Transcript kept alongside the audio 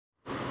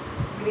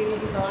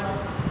Greetings all.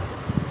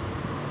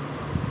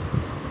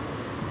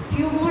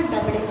 Few more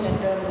doubling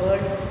letter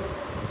words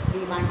we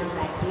want to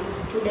practice.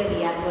 Today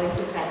we are going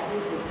to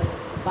practice with the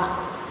ba.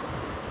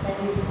 That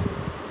is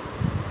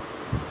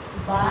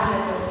ba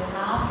letters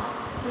half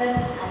plus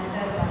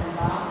another one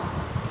ba.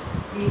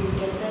 We will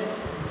get the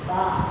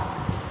ba.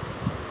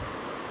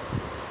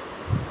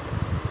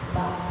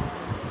 Ba.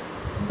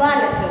 Ba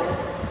letter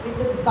with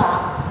the ba.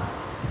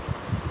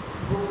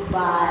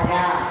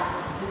 Gubbara.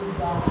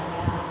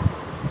 Gubbara.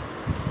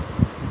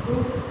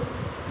 Gubbara.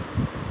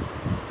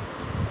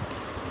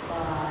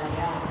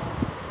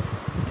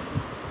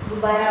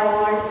 Gubbara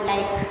all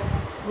like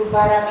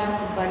gubbara means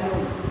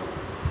balloon.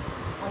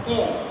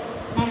 Okay.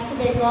 Next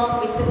they go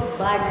with the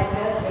ba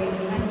letter. They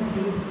given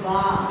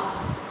dibba.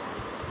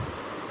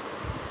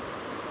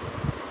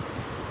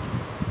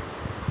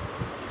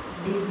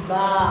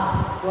 Dibba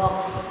box.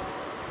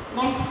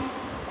 Next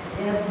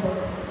reb.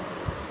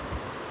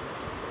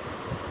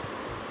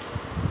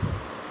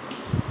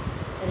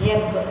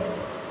 Reb.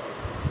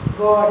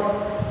 God.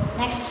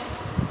 Next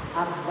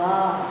Abba.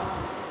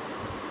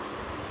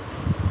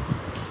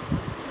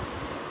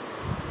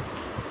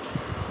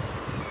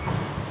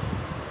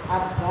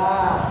 Abba,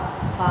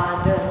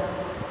 father.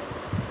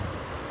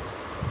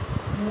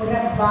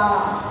 Murabba.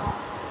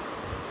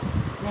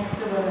 Next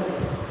word.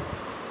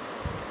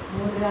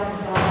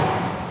 Murabba.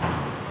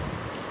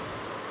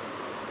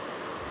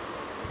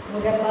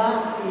 Murabba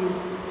is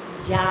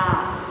jam.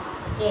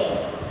 Okay.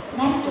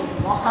 Next,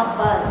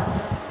 Mohabbat.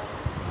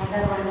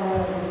 Another one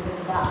word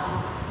with ba.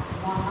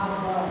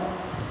 Mohabbat.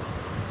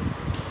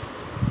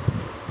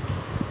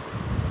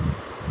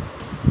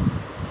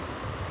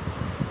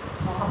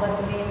 Mohabbat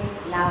means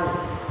love.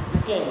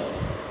 Okay.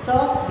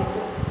 So with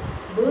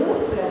b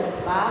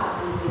plus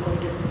ba is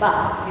equal to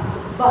ba.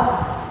 With ba,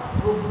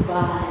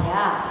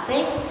 gubbara.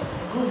 Say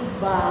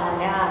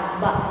gubbara.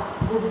 Ba.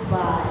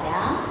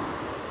 Gubbara.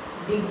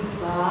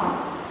 Dibba.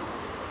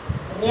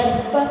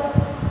 Reb.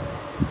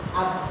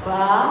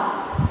 Abba.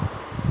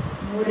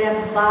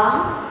 Murabba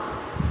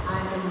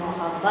and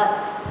Mohabbat.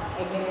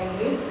 Again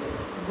with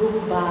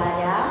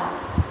gubbara,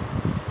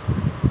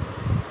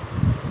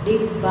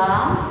 dibba,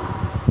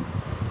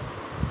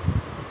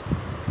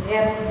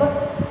 reb,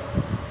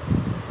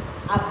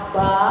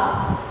 abba,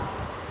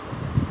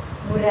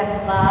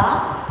 murabba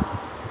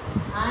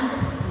and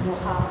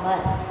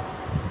Mohabbat.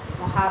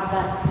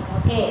 Mohabbat.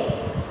 Okay.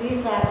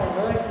 These are the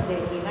words they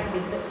given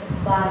with the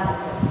ba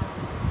letter.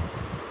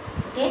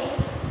 Okay.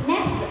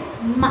 Next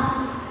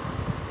ma.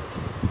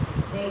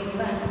 They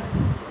given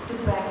to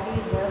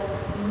practice as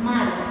ma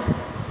letter.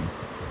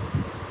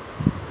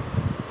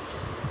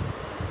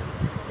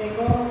 They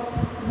go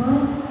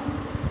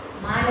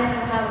ma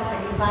letter have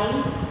khadi bai,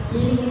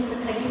 leaving is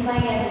khadi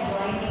bai and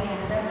joining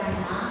another one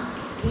ma.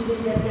 We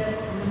will get the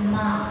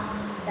ma,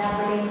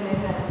 doubling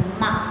letter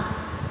ma.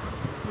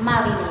 Ma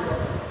we will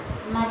get.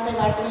 Ma se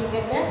what we will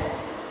get the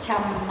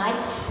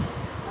chammach.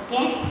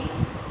 Okay.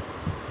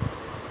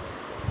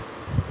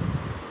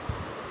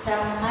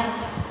 Chammach.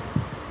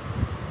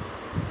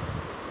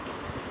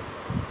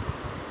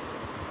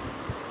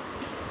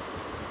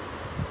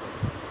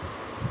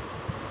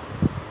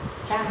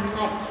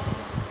 Chammach.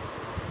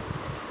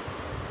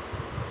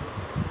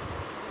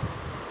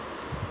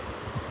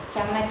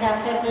 Chammach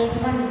after they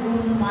given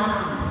gumma.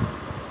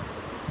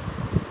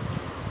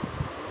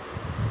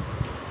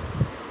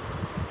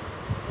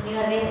 In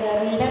your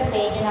reader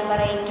page number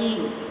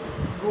 18.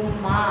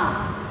 Gumma.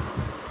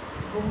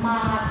 Gumma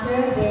after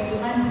they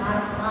given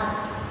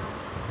marmat.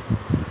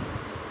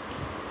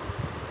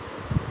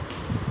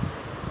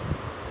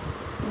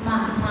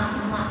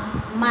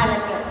 Ma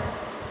letter.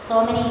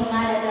 So many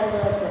ma letter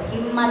words.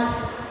 Himmat.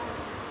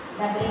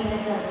 Doubling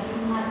letter.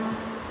 Himmat.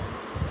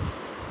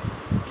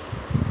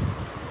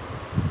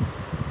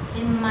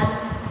 Himmat.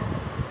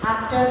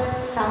 After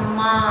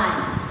Samman.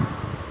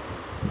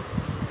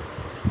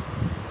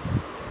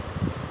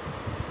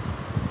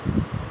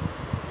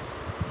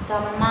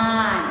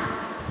 Samman.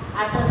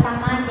 After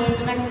Samman they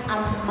given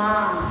Amma.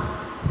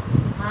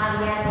 Ma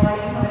we are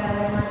calling for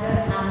our mother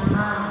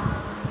Amma.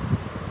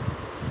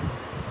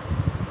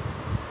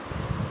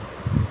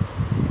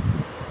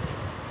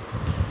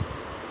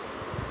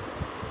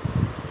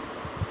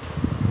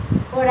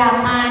 For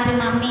Amma and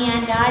Mummy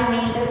and all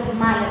need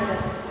ma letter.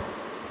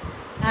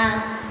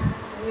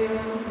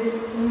 This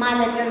ma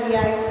letter we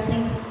are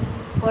using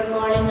for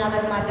calling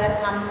our mother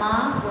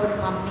Amma or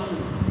Mummy.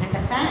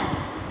 Understand?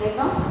 They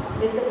go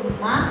with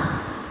ma,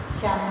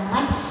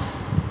 chammach,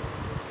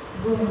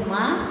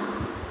 gumma,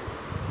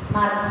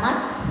 marmat,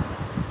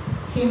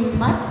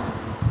 himmat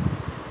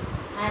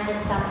and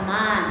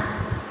samman.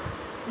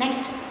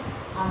 Next,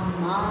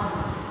 Amma.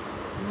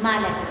 Ma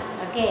letter.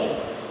 Okay.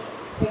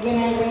 Again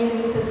I will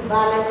read with the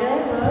ba letter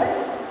words.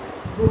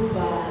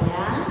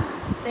 Gubbara.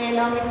 Say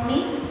along with me.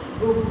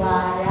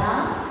 Gubbara,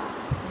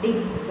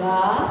 dibba,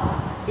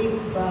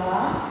 dibba,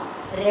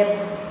 reb,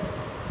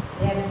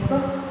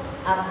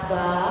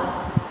 abba,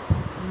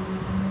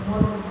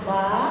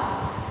 murabba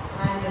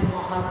and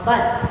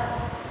Mohabbat.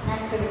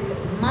 Next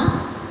with ma,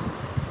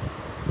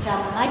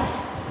 Chammach,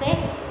 say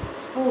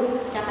spoon,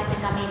 chammach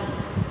coming.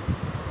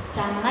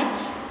 Chammach,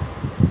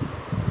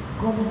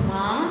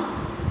 gumma,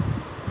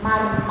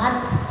 marmat,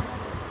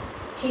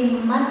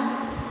 himmat,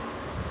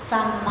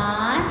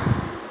 samman,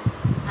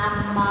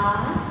 amma,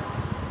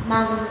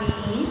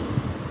 mummy,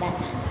 that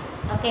and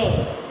that. Okay,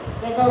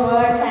 they go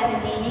words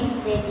and meanings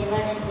they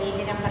given in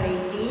page number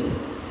 18.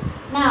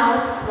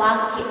 Now,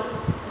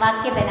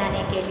 वाक्य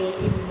बनाने के लिए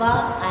इब्बा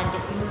and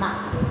इम्मा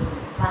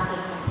वाक्य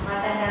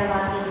maternal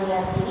वाक्य दिया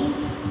कि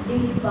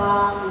डिब्बा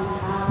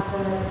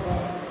उठाकर है.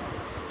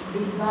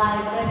 डिब्बा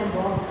ऐसा the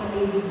box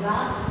में डिब्बा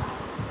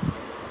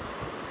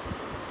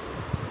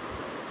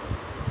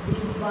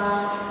डिब्बा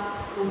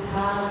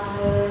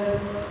उठाकर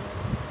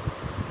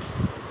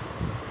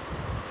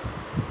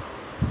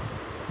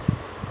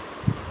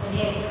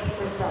है.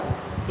 First stop.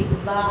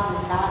 डिब्बा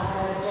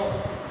उठाकर है.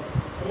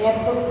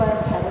 रब पर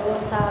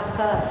भरोसा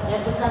कर.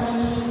 रब का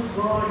मीनिंग इज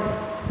गॉड.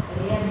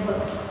 रब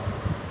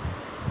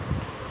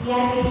we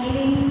are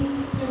believing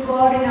to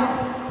God now.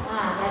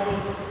 That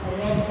is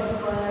रब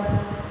पर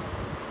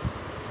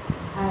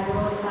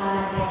भरोसा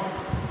रख.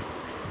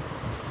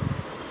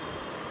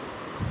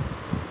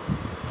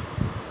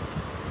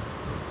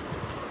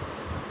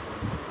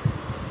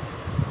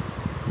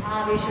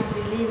 We should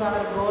believe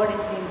our God,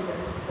 it seems.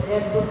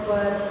 रब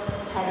पर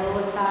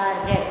भरोसा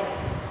रख.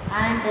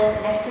 And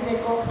next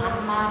देखो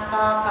अम्मा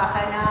का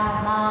कहना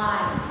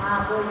मान.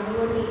 For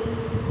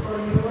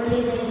usually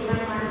they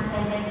given one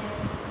sentence.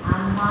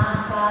 अम्मा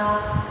का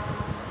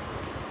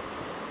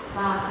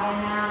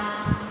कहना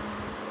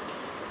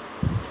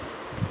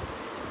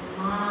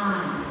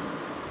मान.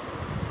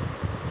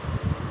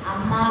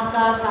 अम्मा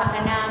का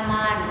कहना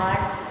मान.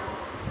 What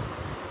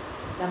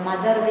the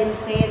mother will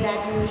say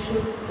that you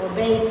should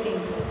obey, it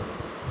seems.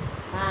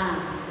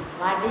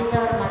 What is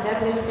our mother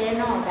will say?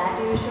 No, that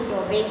you should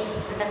obey.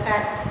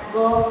 Understand?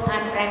 Go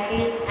and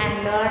practice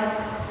and learn.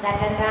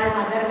 That and all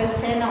mother will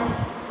say no.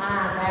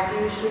 That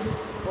you should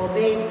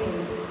obey, it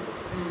seems.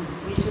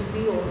 We should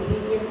be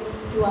obedient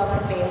to our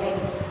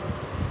parents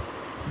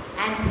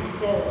and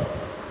teachers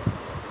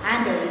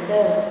and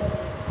elders.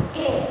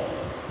 Okay.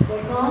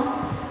 Therefore,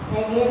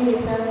 again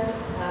with the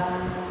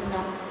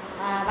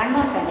one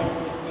more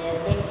sentence is there.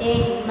 बच्चे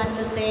हिम्मत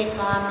से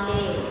काम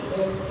ले.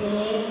 बच्चे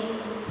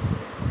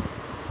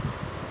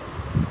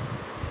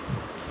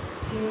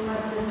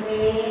हिम्मत से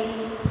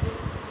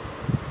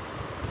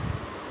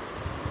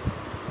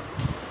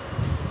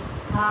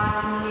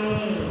काम ले.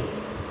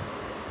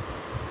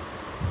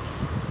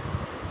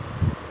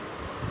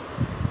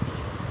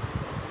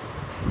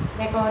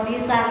 देखो,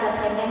 these are the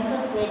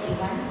sentences they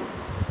given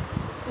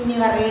in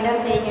your reader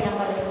page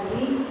number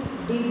 18.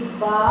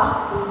 डिब्बा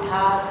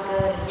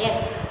उठाकर रख.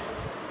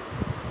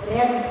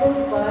 रब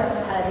पर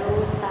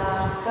भरोसा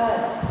कर.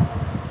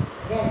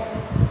 रख.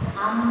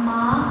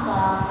 अम्मा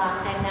का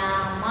कहना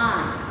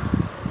मान.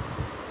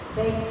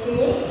 बच्चे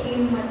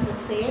हिम्मत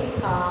से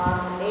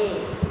काम ले.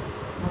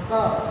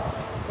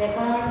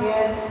 देखो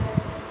here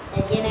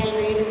again I'll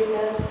read with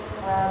the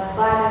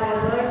बारह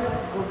words.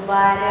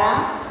 गुब्बारा,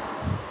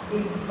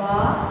 डिब्बा,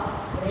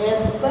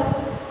 रब,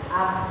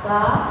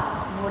 अब्बा,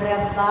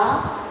 मुरब्बा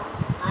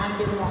and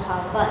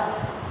मोहब्बत.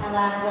 Now I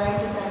am going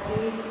to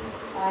practice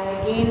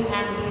again. I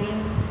am giving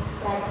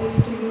practice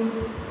to you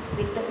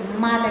with the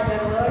umma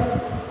letter words.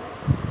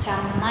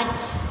 Chammach,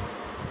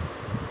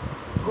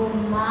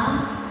 gumma,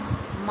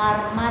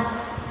 marmat,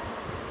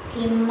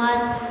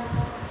 himmat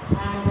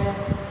and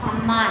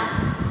samman.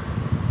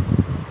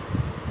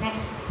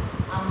 Next,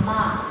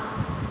 amma.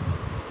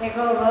 Take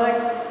our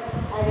words.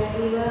 I will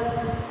give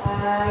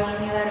in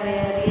your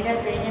reader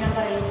page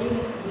number 18.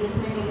 These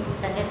many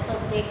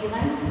sentences they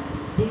given.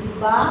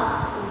 डिब्बा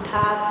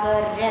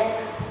उठाकर रख.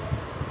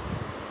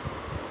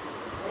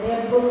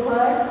 रब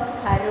पर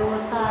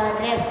भरोसा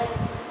रख.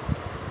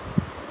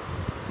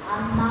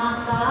 अम्मा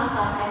का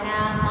कहना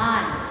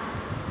मान.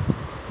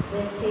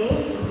 बच्चे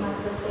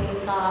हिम्मत से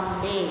काम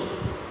ले.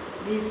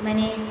 These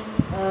many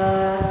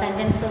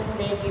sentences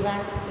they given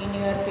in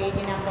your page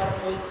number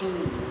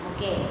 18.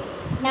 Okay.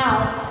 Now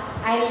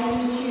I will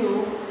teach you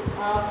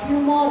a few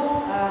more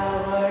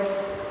words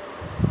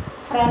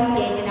from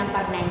page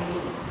number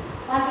 19.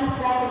 What is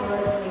that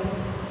words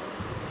means?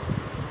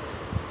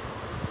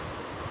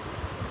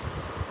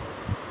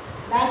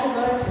 That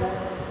words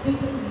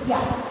with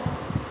ya.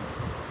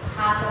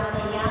 Half of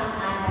the ya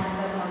and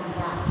another one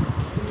ya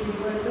is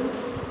equal to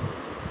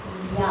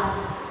ya.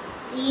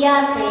 Ya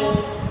say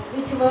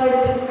which word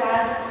will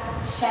start?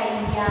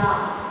 Shayya.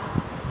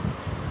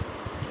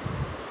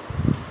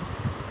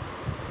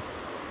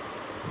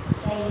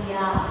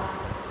 Shayya.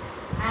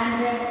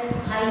 And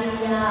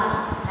hayya,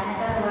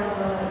 another one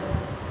word.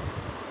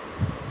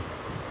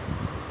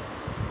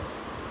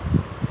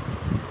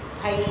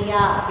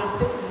 Hayya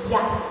with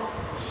ya.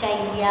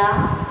 Shayya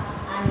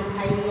and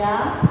hayya.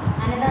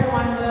 Another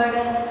one word.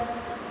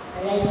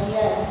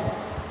 Rayyat.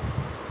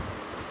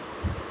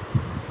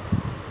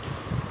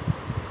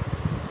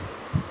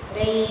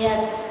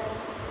 Rayyat.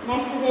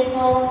 Next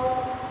देखो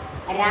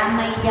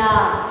Ramayya.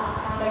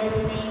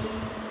 Somebody's name.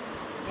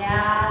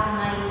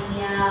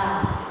 Ramayya.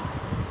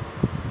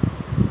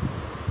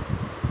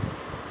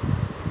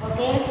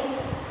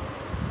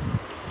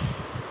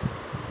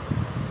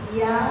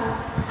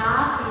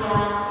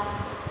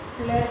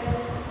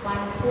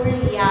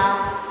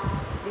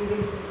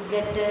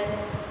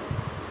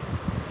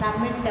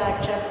 संयुक्त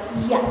अक्षर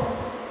या,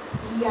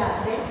 या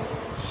से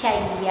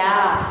शैया,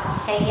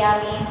 शैया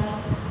means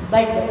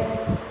bed.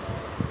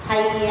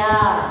 भैया,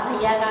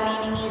 भैया का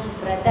मीनिंग इज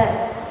ब्रदर.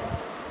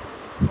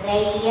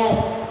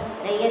 रैयत,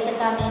 रैयत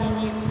का मीनिंग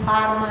इज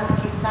फार्मर,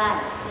 किसान,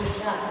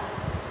 कृषक.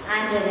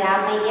 And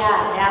Ramaya,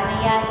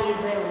 Ramaya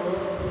is a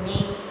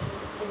name,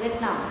 is it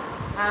now?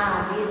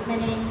 These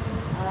many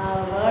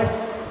words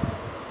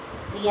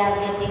we are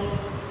getting.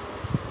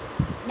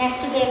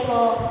 Next देखो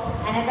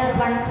another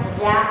one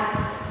Ra.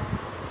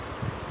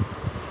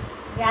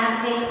 Ra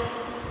के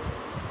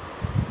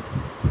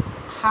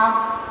half,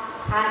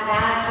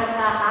 Ra अक्षर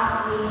का half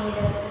we need.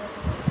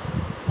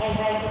 I'll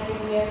write it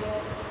here.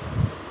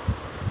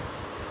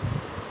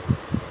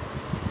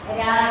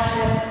 Ra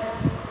अक्षर,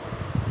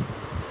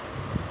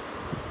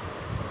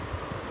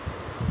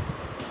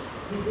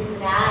 this is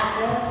Ra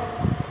अक्षर.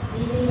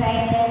 We will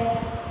write it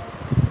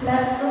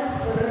plus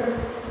R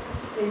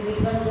is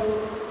equal to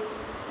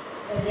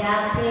Ra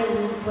के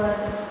ऊपर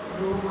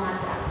रू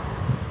मात्रा,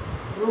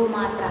 रू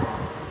मात्रा.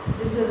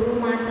 This रू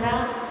मात्रा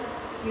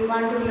we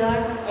want to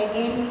learn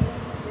again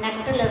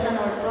next lesson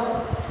also,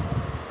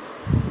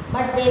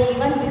 but they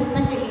given this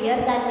much here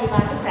that we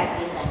want to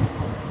practice and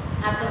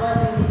afterwards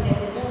we will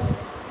get it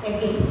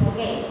again.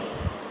 Okay,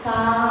 ka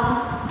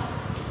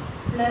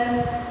plus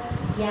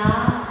ya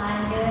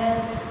and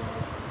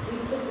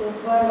its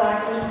upper what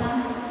will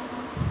come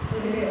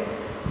r,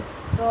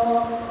 so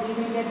we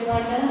will get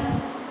what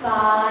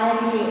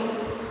कार्य,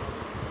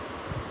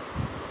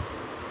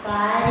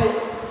 कार्य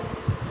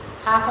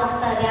half of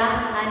the ra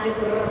and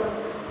r,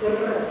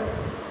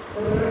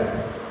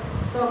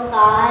 so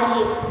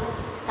कार्य,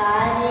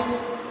 कार्य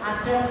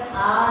after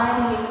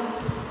Arya,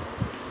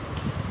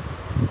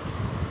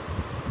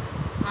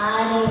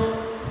 Arya,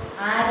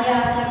 Arya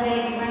after the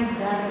given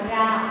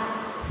दर्रा,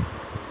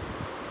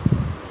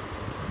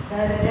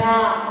 दर्रा,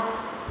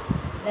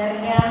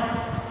 दर्रा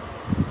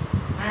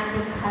and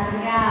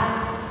Kharra.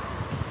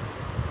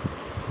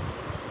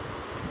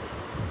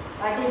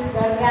 What is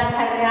Darra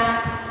Kharra?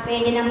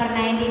 Page number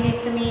 19.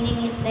 Its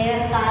meaning is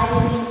there. Karya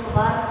means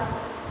work.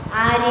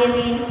 Arya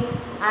means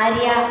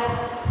Arya.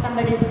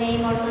 Somebody's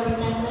name also we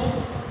can say.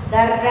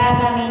 Darra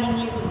ka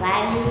meaning is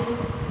valley,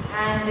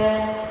 and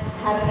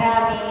Dharra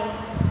means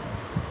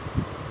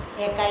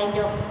a kind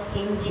of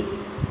engine.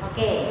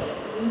 Okay,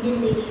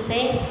 engine we will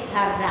say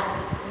Dharra,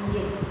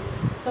 engine.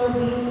 So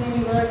these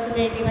many words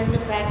they given to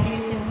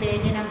practice in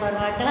page number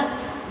what?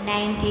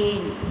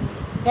 19.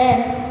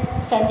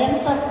 Then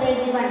sentences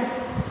they given.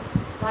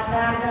 What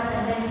are the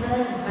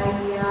sentences?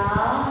 Bhaiya,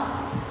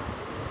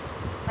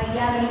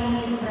 Bhaiya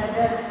meaning is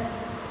brother.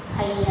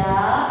 Bhaiya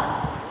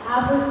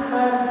ab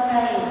घर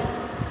चल.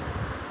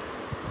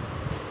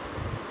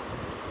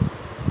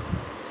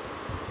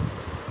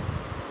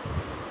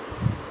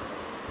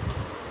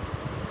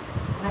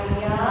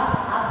 Bhaiya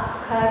ab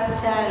घर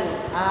चल.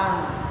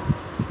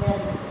 Then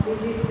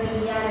this is the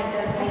ya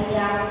letter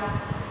Bhaiya.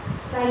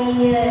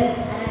 Sayyid,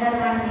 another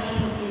one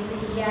name.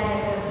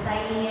 Letter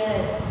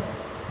Sayyid.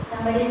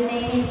 Somebody's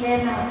name is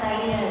there now.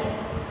 Sayyid.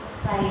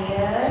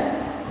 Sayyid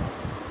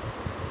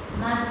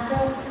Mat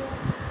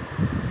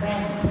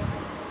Ben.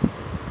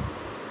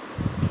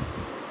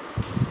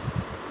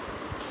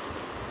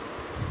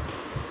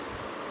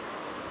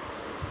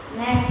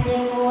 Next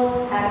देखो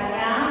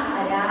धर्रा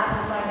खराब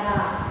पड़ा.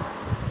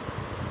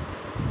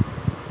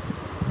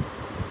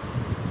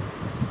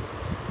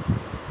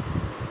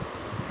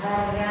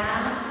 धर्रा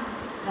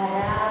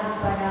खराब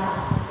पड़ा.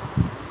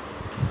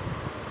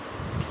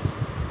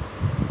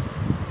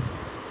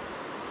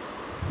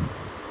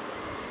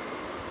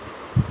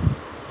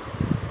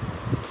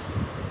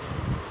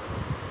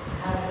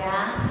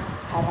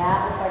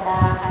 खराब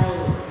पड़ा है.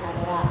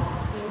 खराब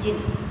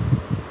engine,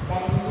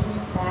 that engine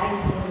is bad,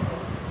 it says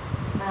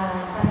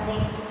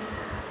something.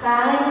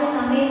 कार्य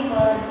समय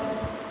पर,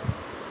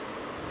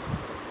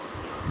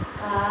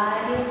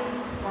 कार्य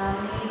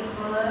समय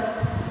पर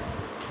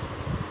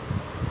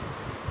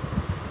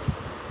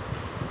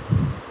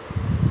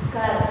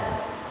कर,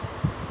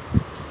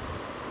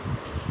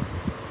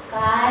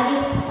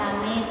 कार्य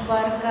समय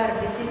पर कर.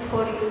 This is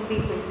for you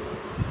people.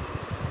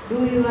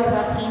 Do your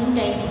work in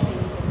time, it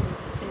says.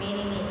 Its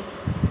meaning is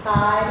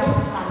कार्य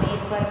समय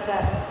पर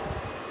कर.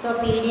 So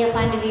PDF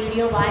and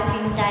video watch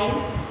in time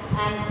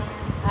and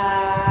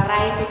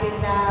write it in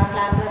the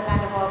classwork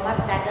and homework.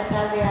 That and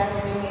all they are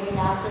doing very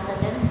last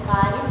sentence.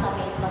 कार्य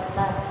समय पर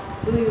कर.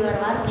 Do your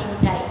work in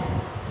time.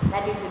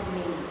 That is its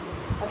meaning.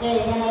 Okay,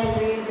 again I will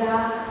read the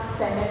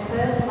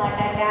sentences. What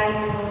and all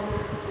you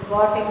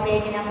got in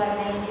page number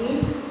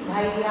 19.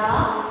 भैया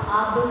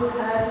अब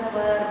घर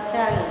पर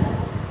चल.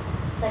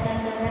 Second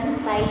sentence,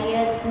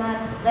 Sayyid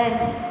Mat Ben.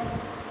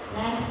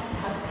 Next,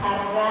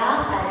 Kharra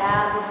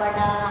खराब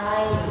पड़ा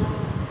है.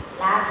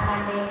 Last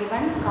one they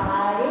given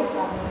कार्य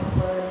समय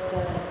पर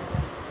कर.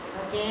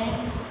 Okay,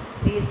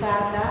 these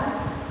are the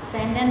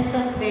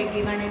sentences they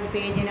given in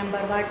page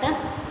number what?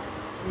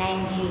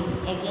 19.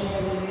 Again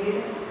I will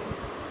read.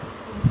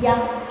 या,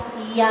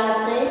 या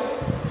से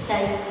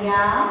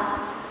शैया,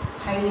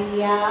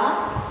 भैया,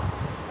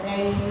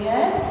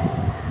 रैयत,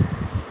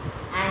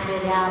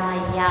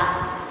 Ramaya.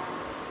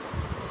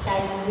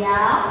 Shayya,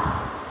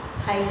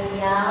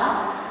 Bhaiya,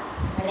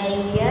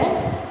 Rayat,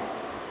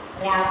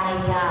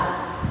 Ramaya.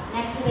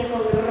 Next देखो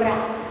Ra.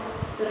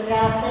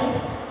 Ra से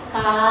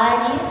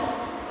कार्य,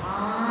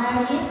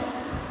 आर्य,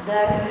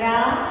 गर्रा,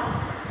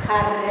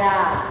 खर्रा.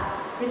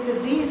 With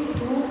these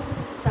two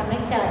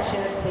samyukta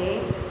akshar से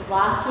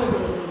वाक्य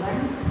देवन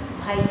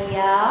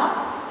भैया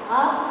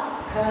अब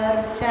घर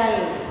चल.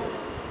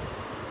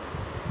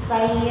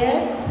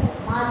 सैयद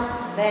मत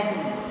बन.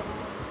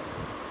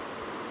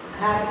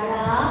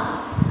 घर्रा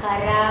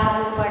खराब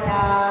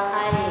पड़ा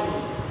है.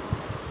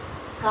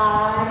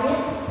 कार्य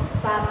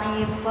समय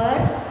पर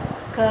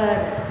कर.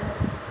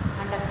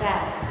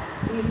 Understand?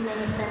 These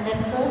many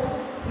sentences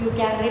you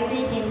can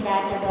repeat in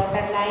that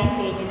dotted line,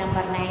 page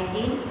number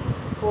 19,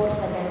 4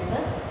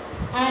 sentences.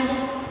 And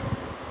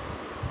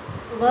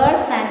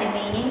words and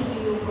meanings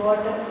you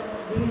got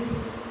these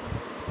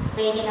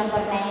page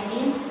number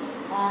 19,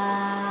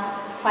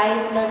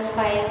 5 plus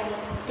 5,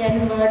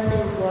 10 words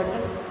you got.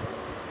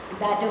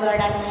 That word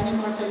and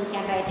meaning also you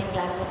can write in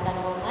classwork and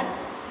homework.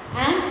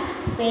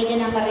 And page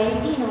number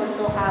 18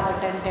 also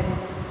have 10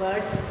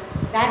 words.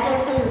 That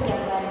also you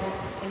can write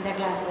in the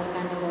classwork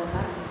and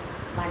homework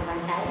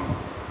one time.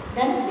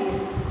 Then this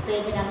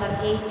page number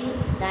 80,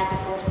 that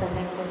 4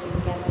 sentences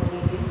you can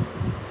read in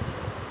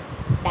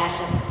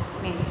dashes,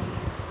 means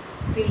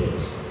fill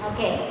it.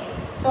 Okay.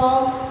 So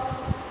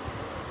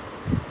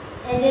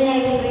again I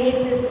will read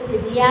this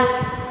Riya,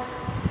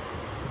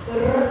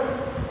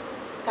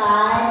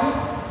 Karya,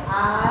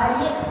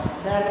 Arya,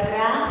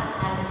 Garra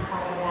and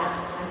Karra.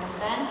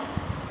 Understand?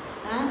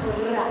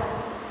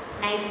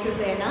 Nice to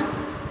say, no?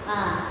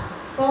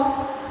 So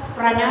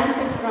pronounce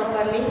it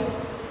properly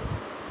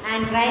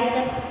and write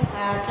the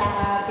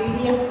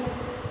PDF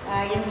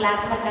in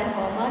classwork and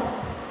homework.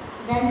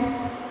 Then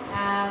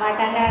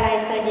whatever I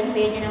said in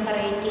page number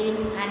 18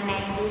 and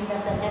 19, the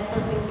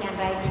sentences you can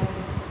write in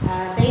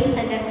same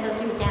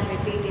sentences you can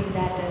repeat in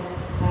that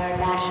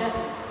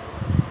dashes.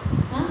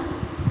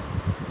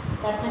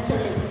 That much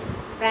only.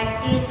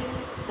 Practice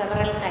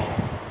several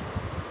times.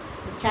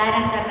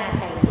 Ucharan karna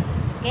chahiye.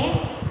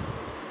 Okay.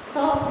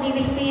 So we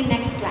will see in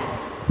next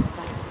class.